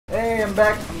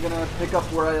going back. I'm gonna pick up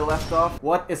where I left off.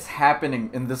 What is happening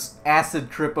in this acid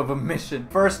trip of a mission?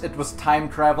 First it was time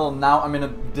travel, now I'm in a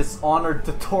Dishonored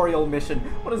tutorial mission.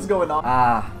 What is going on?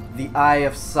 Ah, the Eye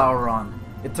of Sauron.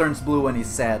 It turns blue when he's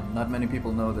sad. Not many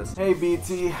people know this. Hey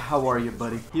BT, how are you,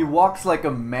 buddy? He walks like a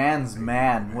man's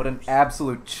man. What an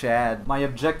absolute Chad. My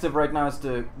objective right now is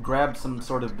to grab some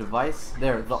sort of device.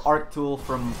 There, the art tool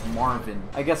from Marvin.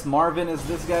 I guess Marvin is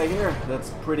this guy here. That's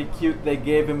pretty cute. They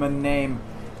gave him a name.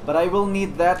 But I will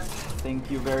need that. Thank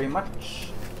you very much.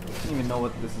 I don't even know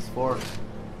what this is for.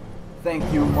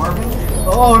 Thank you, Marvin.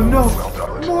 Oh no!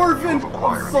 Marvin!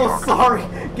 I'm so sorry!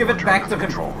 Give it back to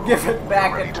him! Give it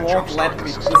back! It won't let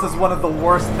me. This is one of the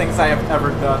worst things I have ever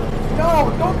done.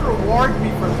 No! Don't reward me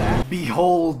for that!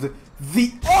 Behold,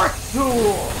 the art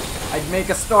tool! I'd make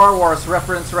a Star Wars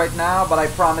reference right now, but I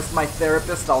promised my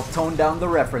therapist I'll tone down the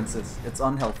references. It's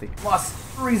unhealthy. Must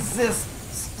resist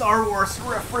Star Wars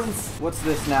reference! What's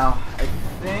this now? I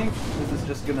think this is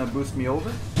just gonna boost me over.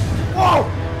 Whoa!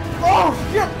 Oh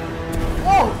shit!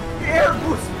 Oh! Air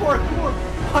boost parkour!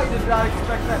 I did not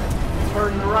expect that.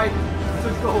 Turn right to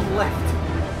go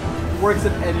left. Works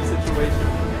in any situation.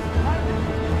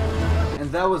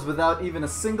 And that was without even a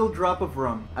single drop of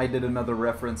rum. I did another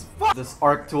reference. This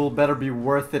arc tool better be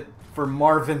worth it for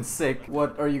Marvin's sake.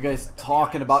 What are you guys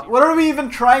talking about? What are we even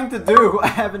trying to do? I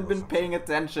haven't been paying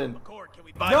attention.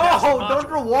 No! Don't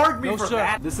reward me for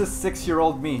that! This is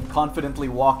 6-year-old me, confidently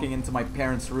walking into my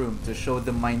parents' room to show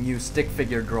them my new stick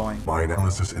figure drawing. My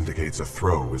analysis indicates a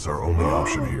throw is our only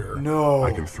option here. No!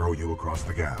 I can throw you across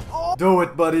the gap. Do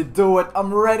it, buddy, do it!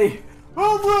 I'm ready!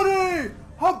 I'm ready!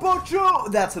 How about you?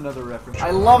 That's another reference.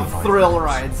 I love thrill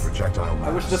rides.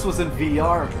 I wish this was in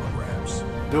VR.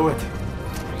 Do it.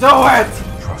 Do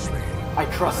it! Trust me. I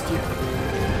trust you.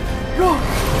 Go!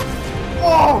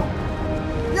 Oh!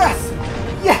 Yes!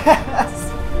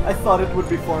 Yes! I thought it would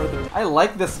be farther. I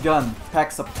like this gun.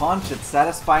 Packs a punch. It's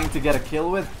satisfying to get a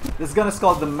kill with. This gun is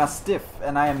called the Mastiff,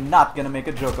 and I am not gonna make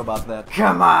a joke about that.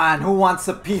 Come on! Who wants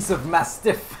a piece of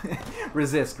Mastiff?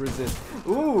 Resist, resist.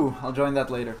 Ooh, I'll join that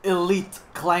later. Elite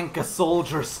Clanka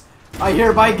soldiers, I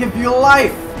hereby give you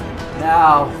life!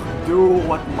 Now, do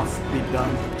what must be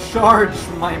done. Charge,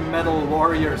 my metal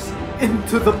warriors,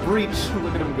 into the breach.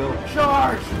 Look at him go.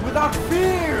 Charge, without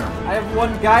fear! I have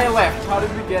one guy left. How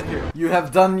did we get here? You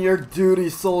have done your duty,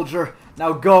 soldier.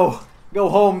 Now go. Go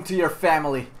home to your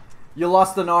family. You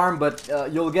lost an arm, but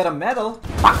you'll get a medal.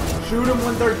 Shoot them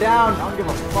when they're down. I don't give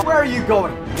a fuck. Where are you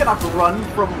going? You cannot run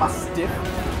from Mastiff.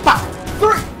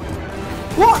 3,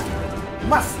 1.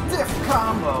 Mastiff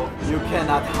combo. You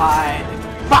cannot hide.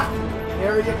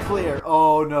 Area clear.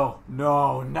 Oh no.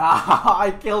 No, nah.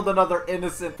 I killed another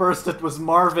innocent. First it was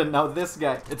Marvin, now this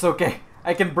guy. It's okay.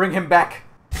 I can bring him back.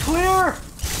 Clear!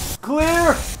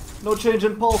 Clear! No change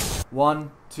in pulse.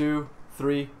 1, 2,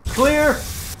 3. Clear!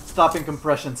 Stopping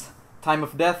compressions. Time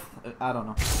of death? I don't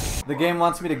know. The game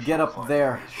wants me to get up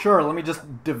there. Sure, let me just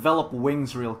develop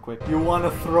wings real quick. You want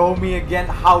to throw me again?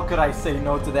 How could I say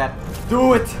no to that?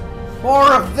 Do it!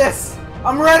 More of this!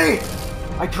 I'm ready!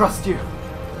 I trust you.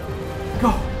 Go!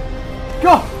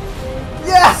 Go!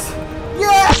 Yes!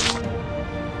 Yes!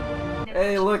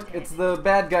 Hey, look, it's the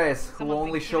bad guys who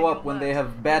only show up when they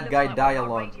have bad guy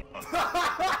dialogue.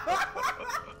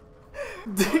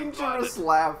 Dangerous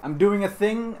laugh. I'm doing a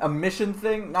thing, a mission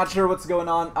thing. Not sure what's going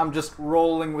on. I'm just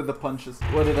rolling with the punches.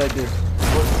 What did I do?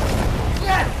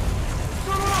 Yes!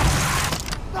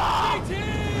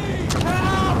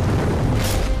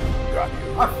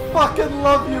 I fucking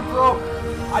love you, bro.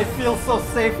 I feel so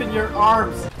safe in your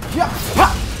arms.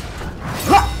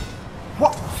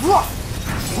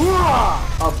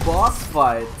 A boss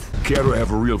fight. Care to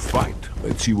have a real fight?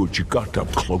 Let's see what you got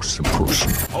up close and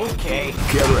personal. Okay.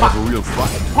 Care to have a real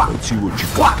fight? Let's see what you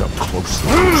got up close and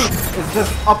personal. Is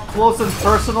this up close and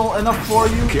personal enough for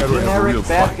you? Care to have a Generic real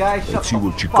bad fight? guy? Let's Shut see the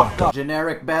what you fuck got up. up.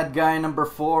 Generic bad guy number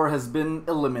 4 has been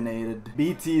eliminated.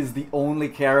 BT is the only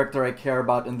character I care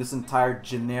about in this entire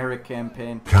generic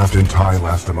campaign. Captain Ty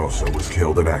Lastimosa was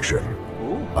killed in action.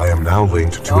 Ooh. I am now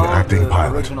linked to an acting the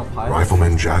pilot, original pilot.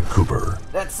 Rifleman Jack Cooper.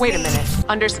 Wait a minute.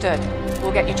 Understood.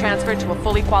 We'll get you transferred to a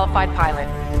fully qualified pilot.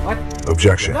 What?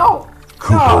 Objection. No!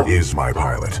 Cooper No! is my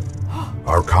pilot.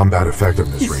 Our combat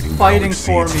effectiveness He's rating now fighting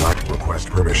for exceeds me. my request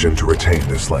permission to retain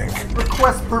this link.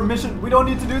 Request permission. We don't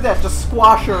need to do that. Just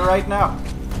squash her right now.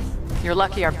 You're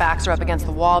lucky our backs are up against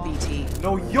the wall, BT.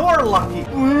 No, you're lucky.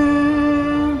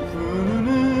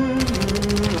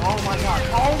 Oh my god.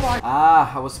 Oh my.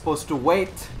 Ah, I was supposed to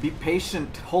wait. Be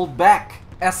patient. Hold back.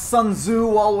 As Sun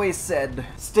Tzu always said,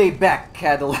 stay back,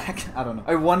 Cadillac. I don't know.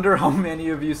 I wonder how many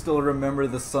of you still remember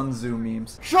the Sun Tzu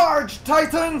memes. Charge,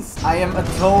 Titans! I am a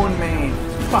Tone main.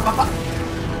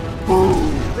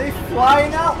 Boom! They fly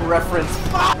now? Reference.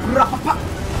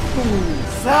 Boom!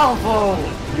 Salvo!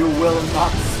 You will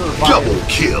not survive. Double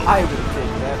kill. I will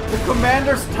take that. The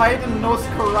Commander's Titan knows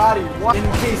karate. What? In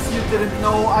case you didn't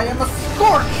know, I am a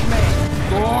Scorch main.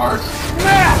 Scorch!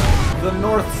 Smash! The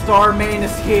North Star main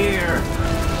is here.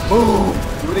 Boom!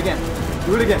 Do it again.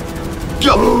 Do it again.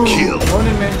 Double kill.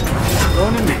 Ronin main.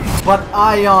 Ronin main. But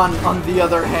Ion, on the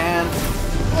other hand.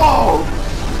 Oh!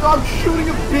 I'm shooting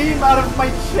a beam out of my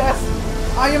chest.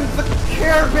 I am the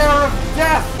Care Bear of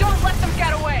Death. Don't let them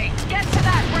get away. Get to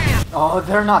that ramp. Oh,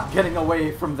 they're not getting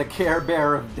away from the Care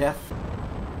Bear of Death.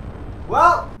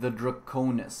 Well, the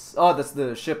Draconis. Oh, that's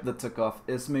the ship that took off.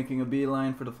 Is making a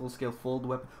beeline for the full-scale fold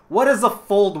weapon. What is a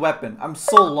fold weapon? I'm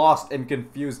so lost and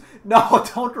confused. No,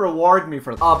 don't reward me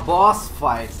for that. A boss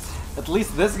fight. At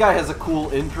least this guy has a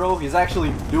cool intro. He's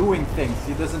actually doing things.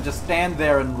 He doesn't just stand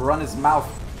there and run his mouth.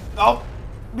 Oh,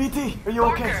 BT, are you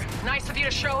okay? Parker, nice of you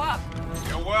to show up.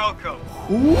 You're welcome.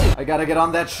 Ooh. I gotta get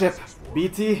on that ship.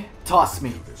 BT, toss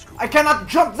me. I cannot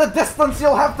jump the distance.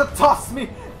 You'll have to toss me.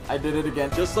 I did it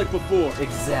again. Just like before.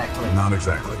 Exactly. Not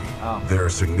exactly. Oh. There are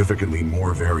significantly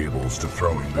more variables to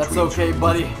throwing between That's okay, two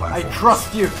buddy. moving I platforms.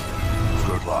 trust you.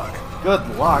 Good luck.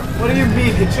 Good luck. What do you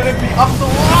mean? It shouldn't be up to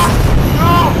luck.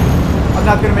 No! I'm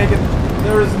not gonna make it.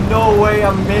 There is no way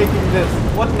I'm making this.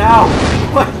 What now?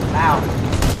 What now?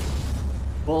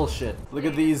 Bullshit. Look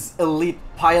at these elite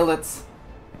pilots.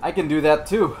 I can do that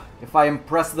too. If I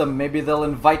impress them, maybe they'll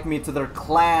invite me to their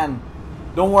clan.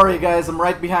 Don't worry, guys. I'm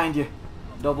right behind you.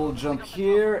 Double jump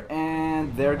here,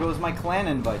 and there goes my clan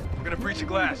invite. We're gonna breach a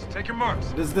glass. Take your marks.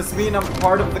 Does this mean I'm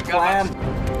part of the clan?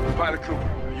 Pilot Cooper,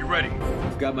 are you ready?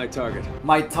 I've got my target.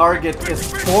 My target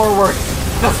is forward.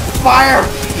 Just fire!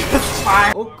 Just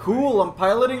fire! Oh, cool. I'm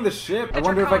piloting the ship. I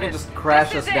wonder if I can just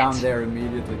crash us down there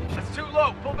immediately. That's too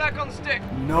low. Pull back on the stick.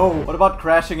 No. What about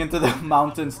crashing into the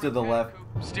mountains to the left?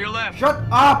 Steer left. Shut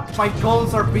up! My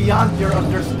goals are beyond your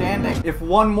understanding. If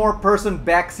one more person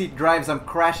backseat drives, I'm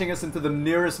crashing us into the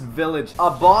nearest village. A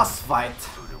boss fight.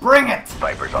 Bring it!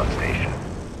 Viper's on station.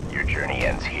 Your journey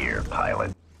ends here,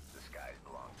 pilot. The skies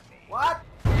belong to me. What?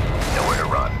 Nowhere to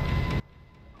run.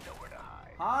 Nowhere to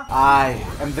hide. Huh? I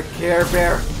am the Care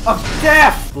Bear of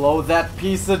Death! Blow that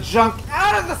piece of junk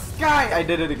out of the sky! I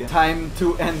did it again. Time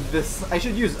to end this. I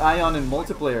should use Ion in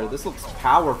multiplayer. This looks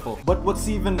powerful. But what's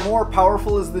even more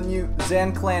powerful is the new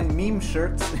Zan Clan meme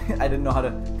shirts. I didn't know how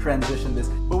to transition this.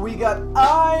 But we got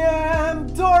I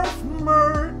Am Darth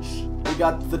merch. We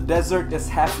got The Desert is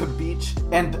Half a Beach,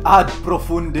 and Ad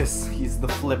Profundis, he's the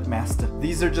Flip Master.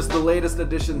 These are just the latest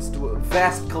additions to a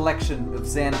vast collection of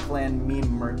Zan Clan meme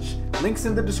merch. Links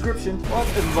in the description. What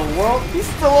in the world? He's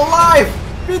still alive!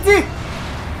 BT!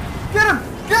 Get him!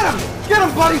 Get him! Get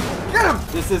him, buddy! Get him!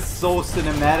 This is so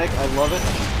cinematic, I love it.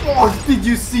 Oh, did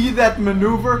you see that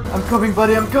maneuver? I'm coming,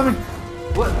 buddy, I'm coming!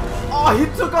 What? Oh, he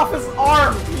took off his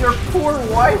arm! Your poor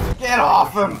wife! Get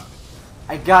off him!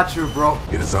 I got you, bro.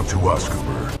 It is up to us,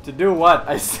 Cooper. To do what?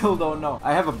 I still don't know.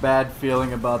 I have a bad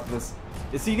feeling about this.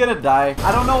 Is he gonna die?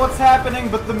 I don't know what's happening,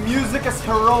 but the music is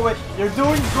heroic. You're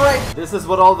doing great. This is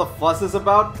what all the fuss is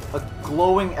about? A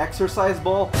glowing exercise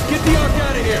ball? Get the arc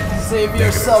out of here. Save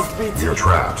yourself, BT. You're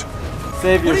trapped.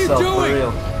 Save What are you yourself, for doing?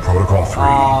 real. Protocol 3.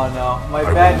 Oh no, my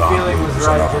I bad will not feeling was lose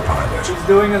another right. pilot. He's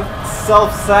doing a Brace for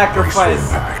self-sacrifice.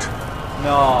 impact.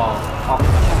 No. Oh,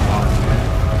 come on,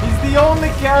 man. He's the only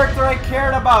character I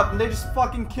cared about, and they just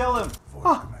fucking kill him. Voice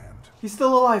Huh. command. He's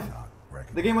still alive.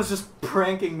 Recognized. The game was just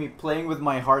pranking me, playing with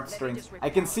my heartstrings. I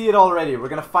can see it already. We're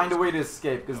gonna find a way to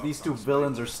escape, because these two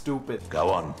villains are stupid. Go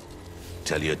on.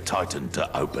 Tell your Titan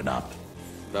to open up.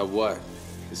 About what?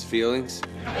 His feelings?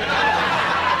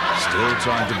 Still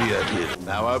trying to be a hero.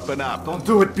 Now open up. Don't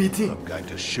do it, BT. I'm going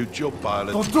to shoot your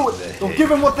pilot. Don't do in the it. Don't head. give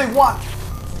them what they want.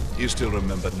 You still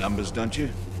remember numbers, don't you?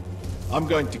 I'm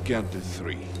going to count to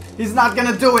 3. He's not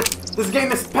gonna do it. This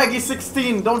game is Peggy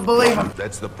 16. Don't believe him.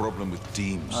 That's the problem with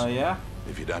teams. Oh, yeah?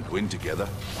 If you don't win together,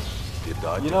 you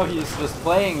die You know together. he's just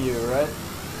playing you, right?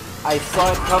 I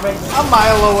saw it coming a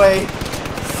mile away.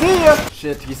 See ya!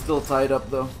 Shit, he's still tied up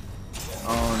though.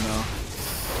 Oh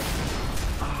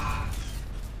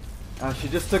no. She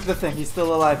just took the thing. He's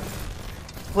still alive.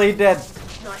 Play dead.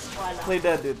 Nice try, love. Play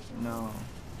dead, dude. No.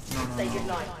 No, no, Say no.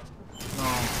 goodnight.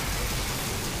 No.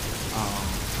 Oh,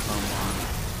 come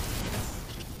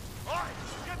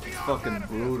on. It's fucking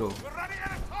brutal.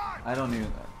 I don't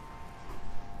even...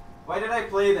 Why did I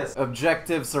play this?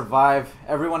 Objective, survive.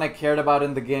 Everyone I cared about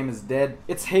in the game is dead.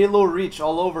 It's Halo Reach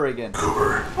all over again.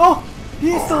 Cooper. Oh!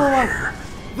 He's still alive!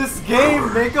 This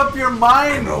game, make up your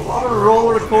mind! What a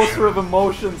roller coaster of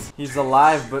emotions. He's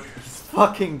alive, but he's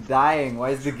fucking dying. Why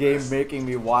is the game making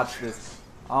me watch this?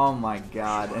 Oh my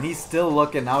god. And he's still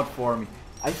looking out for me.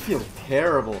 I feel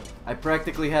terrible. I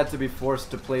practically had to be forced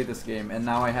to play this game, and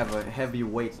now I have a heavy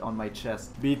weight on my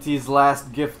chest. BT's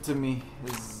last gift to me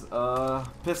is a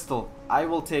pistol. I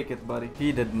will take it, buddy.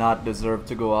 He did not deserve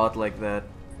to go out like that.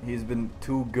 He's been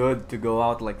too good to go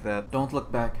out like that. Don't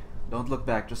look back. Don't look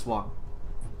back. Just walk.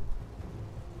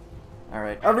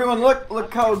 Alright. Everyone,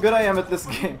 look how good I am at this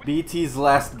game. BT's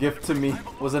last gift to me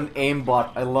was an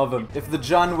aimbot. I love him. If the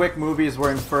John Wick movies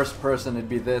were in first person, it'd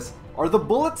be this. Are the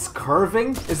bullets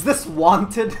curving? Is this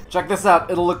wanted? Check this out.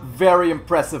 It'll look very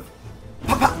impressive.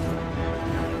 Pa pa.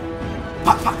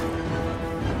 Pa pa.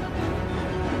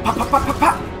 Pa pa pa pa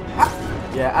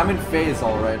pa. Yeah, I'm in phase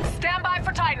already. Stand by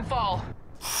for Titanfall.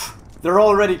 They're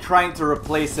already trying to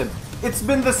replace him. It's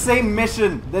been the same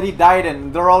mission that he died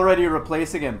in. They're already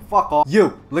replacing him. Fuck off.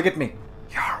 You, look at me.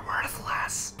 You're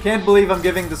worthless. Can't believe I'm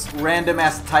giving this random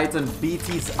ass Titan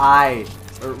BT's eye.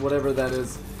 Or whatever that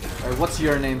is. Alright, what's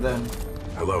your name then?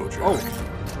 Hello, Jack. Oh.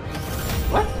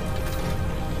 What?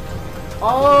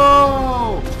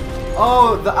 Oh!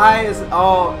 Oh, the eye is...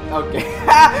 Oh, okay.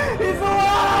 He's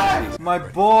alive! My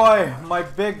boy, my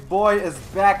big boy is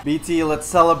back. BT, let's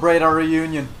celebrate our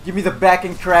reunion. Give me the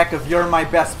backing track of You're My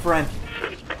Best Friend.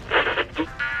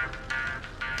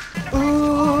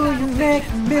 Ooh, you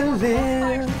make me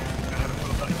live.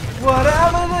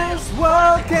 Whatever this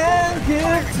world can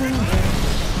give to me.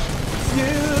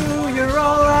 You're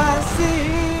all I see.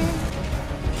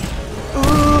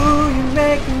 Ooh, you're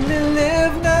making me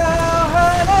live now,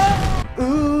 honey.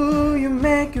 Ooh, you're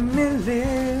making me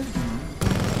live.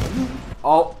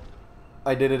 Oh,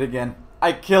 I did it again.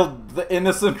 I killed the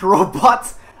innocent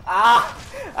robot. Ah,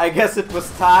 I guess it was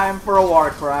time for a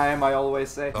war crime, I always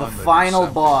say. The final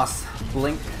boss,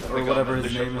 Blink, or whatever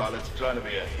his name is. Trying to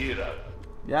be a hero.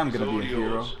 Yeah, I'm gonna be a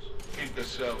hero. Keep the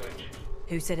salvage.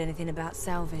 Who said anything about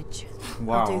salvage?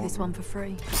 Wow. I'll do this one for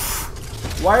free.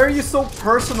 Why are you so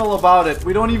personal about it?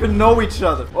 We don't even know each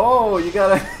other. Oh, you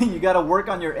gotta work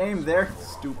on your aim there.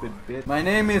 Stupid bitch. My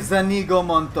name is Zanny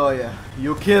Montoya.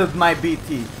 You killed my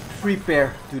BT.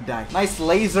 Prepare to die. Nice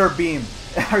laser beam.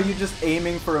 Are you just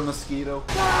aiming for a mosquito?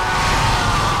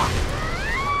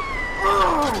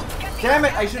 Damn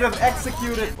it, I should have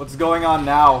executed. What's going on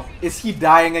now? Is he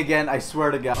dying again? I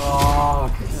swear to God.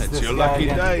 Oh, It's your lucky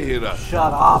day, hero.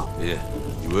 Shut up. Yeah,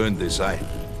 you earned this, eh?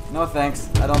 No thanks,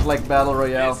 I don't like Battle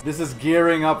Royale. This is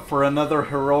gearing up for another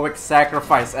heroic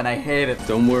sacrifice and I hate it.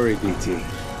 Don't worry, BT.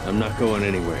 I'm not going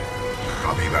anywhere.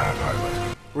 Copy that,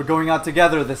 pilot. We're going out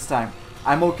together this time.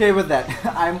 I'm okay with that.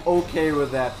 I'm okay with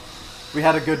that. We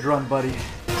had a good run, buddy.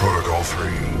 Protocol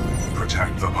 3.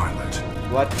 Protect the pilot.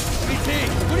 What? BT,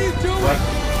 what are you doing? What?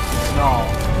 No.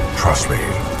 Trust me.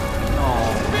 No.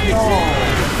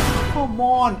 No. Come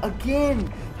on,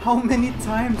 again. How many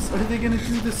times are they gonna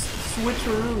do this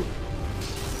switcheroo?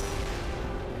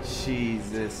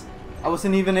 Jesus. I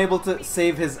wasn't even able to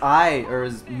save his eye or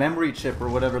his memory chip or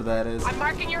whatever that is. I'm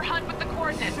marking your hunt with the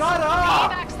coordinates. Shut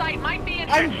up! The evac site might be in.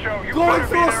 I'm going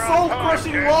through a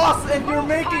soul-crushing loss and you're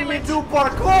making me do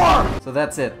parkour! So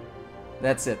that's it.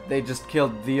 That's it. They just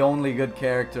killed the only good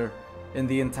character in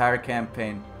the entire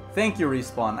campaign. Thank you,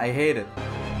 Respawn. I hate it.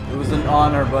 It was an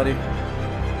honor, buddy.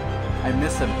 I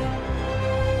miss him.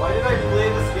 Why did I play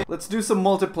this game? Let's do some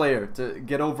multiplayer to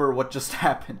get over what just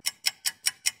happened.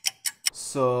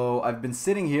 So, I've been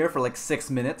sitting here for like 6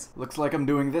 minutes. Looks like I'm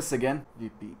doing this again.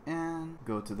 VPN,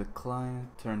 go to the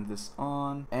client, turn this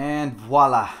on, and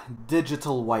voila,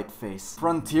 digital whiteface.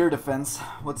 Frontier defense.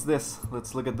 What's this?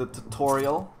 Let's look at the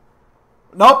tutorial.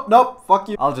 Nope, nope, fuck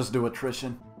you. I'll just do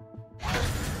attrition.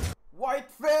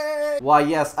 Whiteface! Why,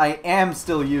 yes, I am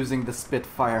still using the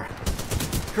Spitfire.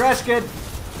 Trash kid!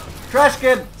 Trash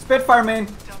kid! Spitfire main!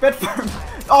 Spitfire!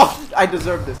 Oh, I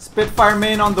deserve this. Spitfire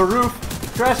main on the roof.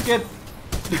 Trash kid!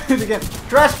 Do it again.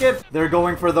 Trash kid! They're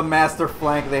going for the master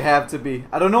flank. They have to be.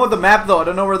 I don't know the map though. I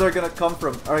don't know where they're gonna come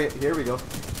from. Alright, here we go.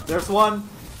 There's one.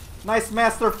 Nice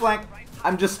master flank.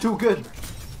 I'm just too good.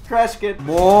 Trash kid.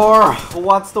 More. Who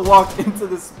wants to walk into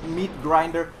this meat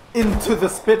grinder? Into the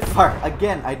Spitfire.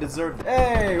 Again, I deserved it.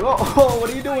 Hey, whoa, whoa, what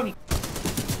are you doing?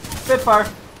 Spitfire.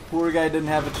 Poor guy didn't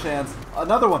have a chance.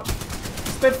 Another one.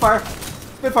 Spitfire.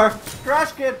 Spitfire.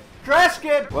 Trash kid. Trash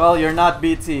kid. Well, you're not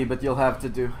BT, but you'll have to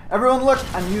do. Everyone look,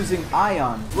 I'm using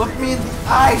Ion. Look me in the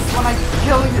eyes when I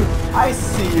kill you. I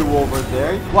see you over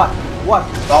there. What? What?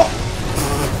 Oh!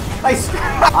 Nice.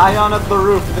 Ion at the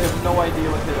roof. They have no idea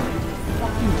what hit him.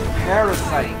 Fucking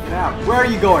parasite. Get out. Where are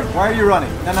you going? Why are you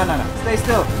running? No, no, no, no. Stay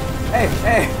still. Hey,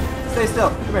 hey. Stay still.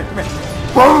 Come here, come here.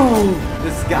 Boom!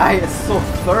 This guy is so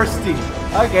thirsty.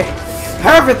 Okay.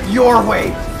 Have it your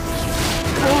way.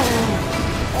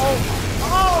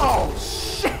 Oh,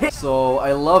 shit! So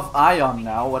I love Ion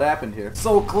now. What happened here?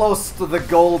 So close to the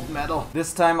gold medal.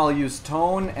 This time I'll use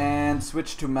Tone and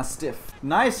switch to Mastiff.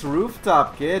 Nice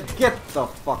rooftop, kid. Get the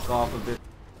fuck off of it.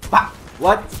 Pop!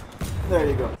 What? There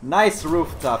you go. Nice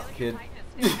rooftop, kid.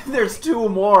 There's two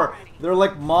more. They're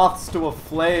like moths to a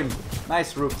flame.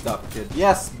 Nice rooftop, kid.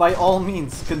 Yes, by all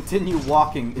means, continue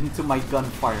walking into my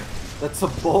gunfire. That's a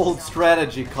bold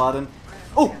strategy, Cotton.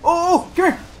 Oh, oh,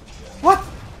 come here! What?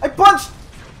 I punched!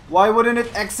 Why wouldn't it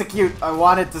execute? I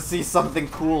wanted to see something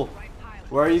cool.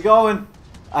 Where are you going?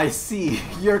 I see.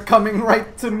 You're coming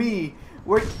right to me.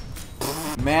 Where?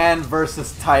 Man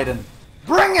versus Titan.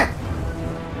 Bring it!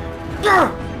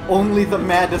 Only the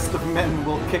maddest of men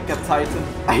will kick a Titan.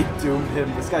 I doomed him.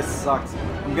 This guy sucks.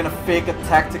 I'm gonna fake a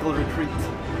tactical retreat.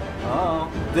 Oh,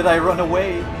 did I run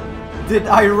away? Did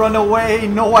I run away?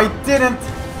 No, I didn't.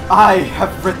 I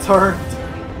have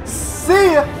returned.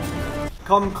 See ya!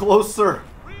 Come closer.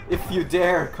 If you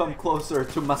dare, come closer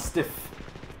to Mastiff.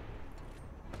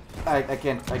 I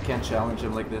can't challenge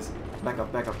him like this. Back up,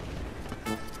 back up.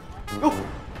 Oh!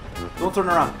 Don't turn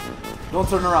around. Don't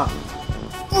turn around.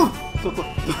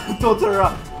 Don't turn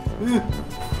around.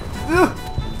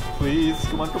 Please,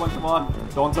 come on, come on, come on.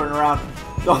 Don't turn around.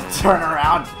 Don't turn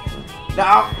around.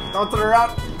 No, don't turn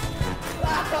around.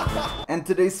 And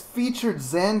today's featured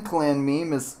Zan Clan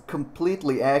meme is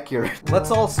completely accurate. Let's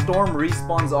all storm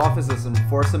Respawn's offices and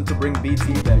force him to bring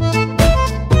BT back.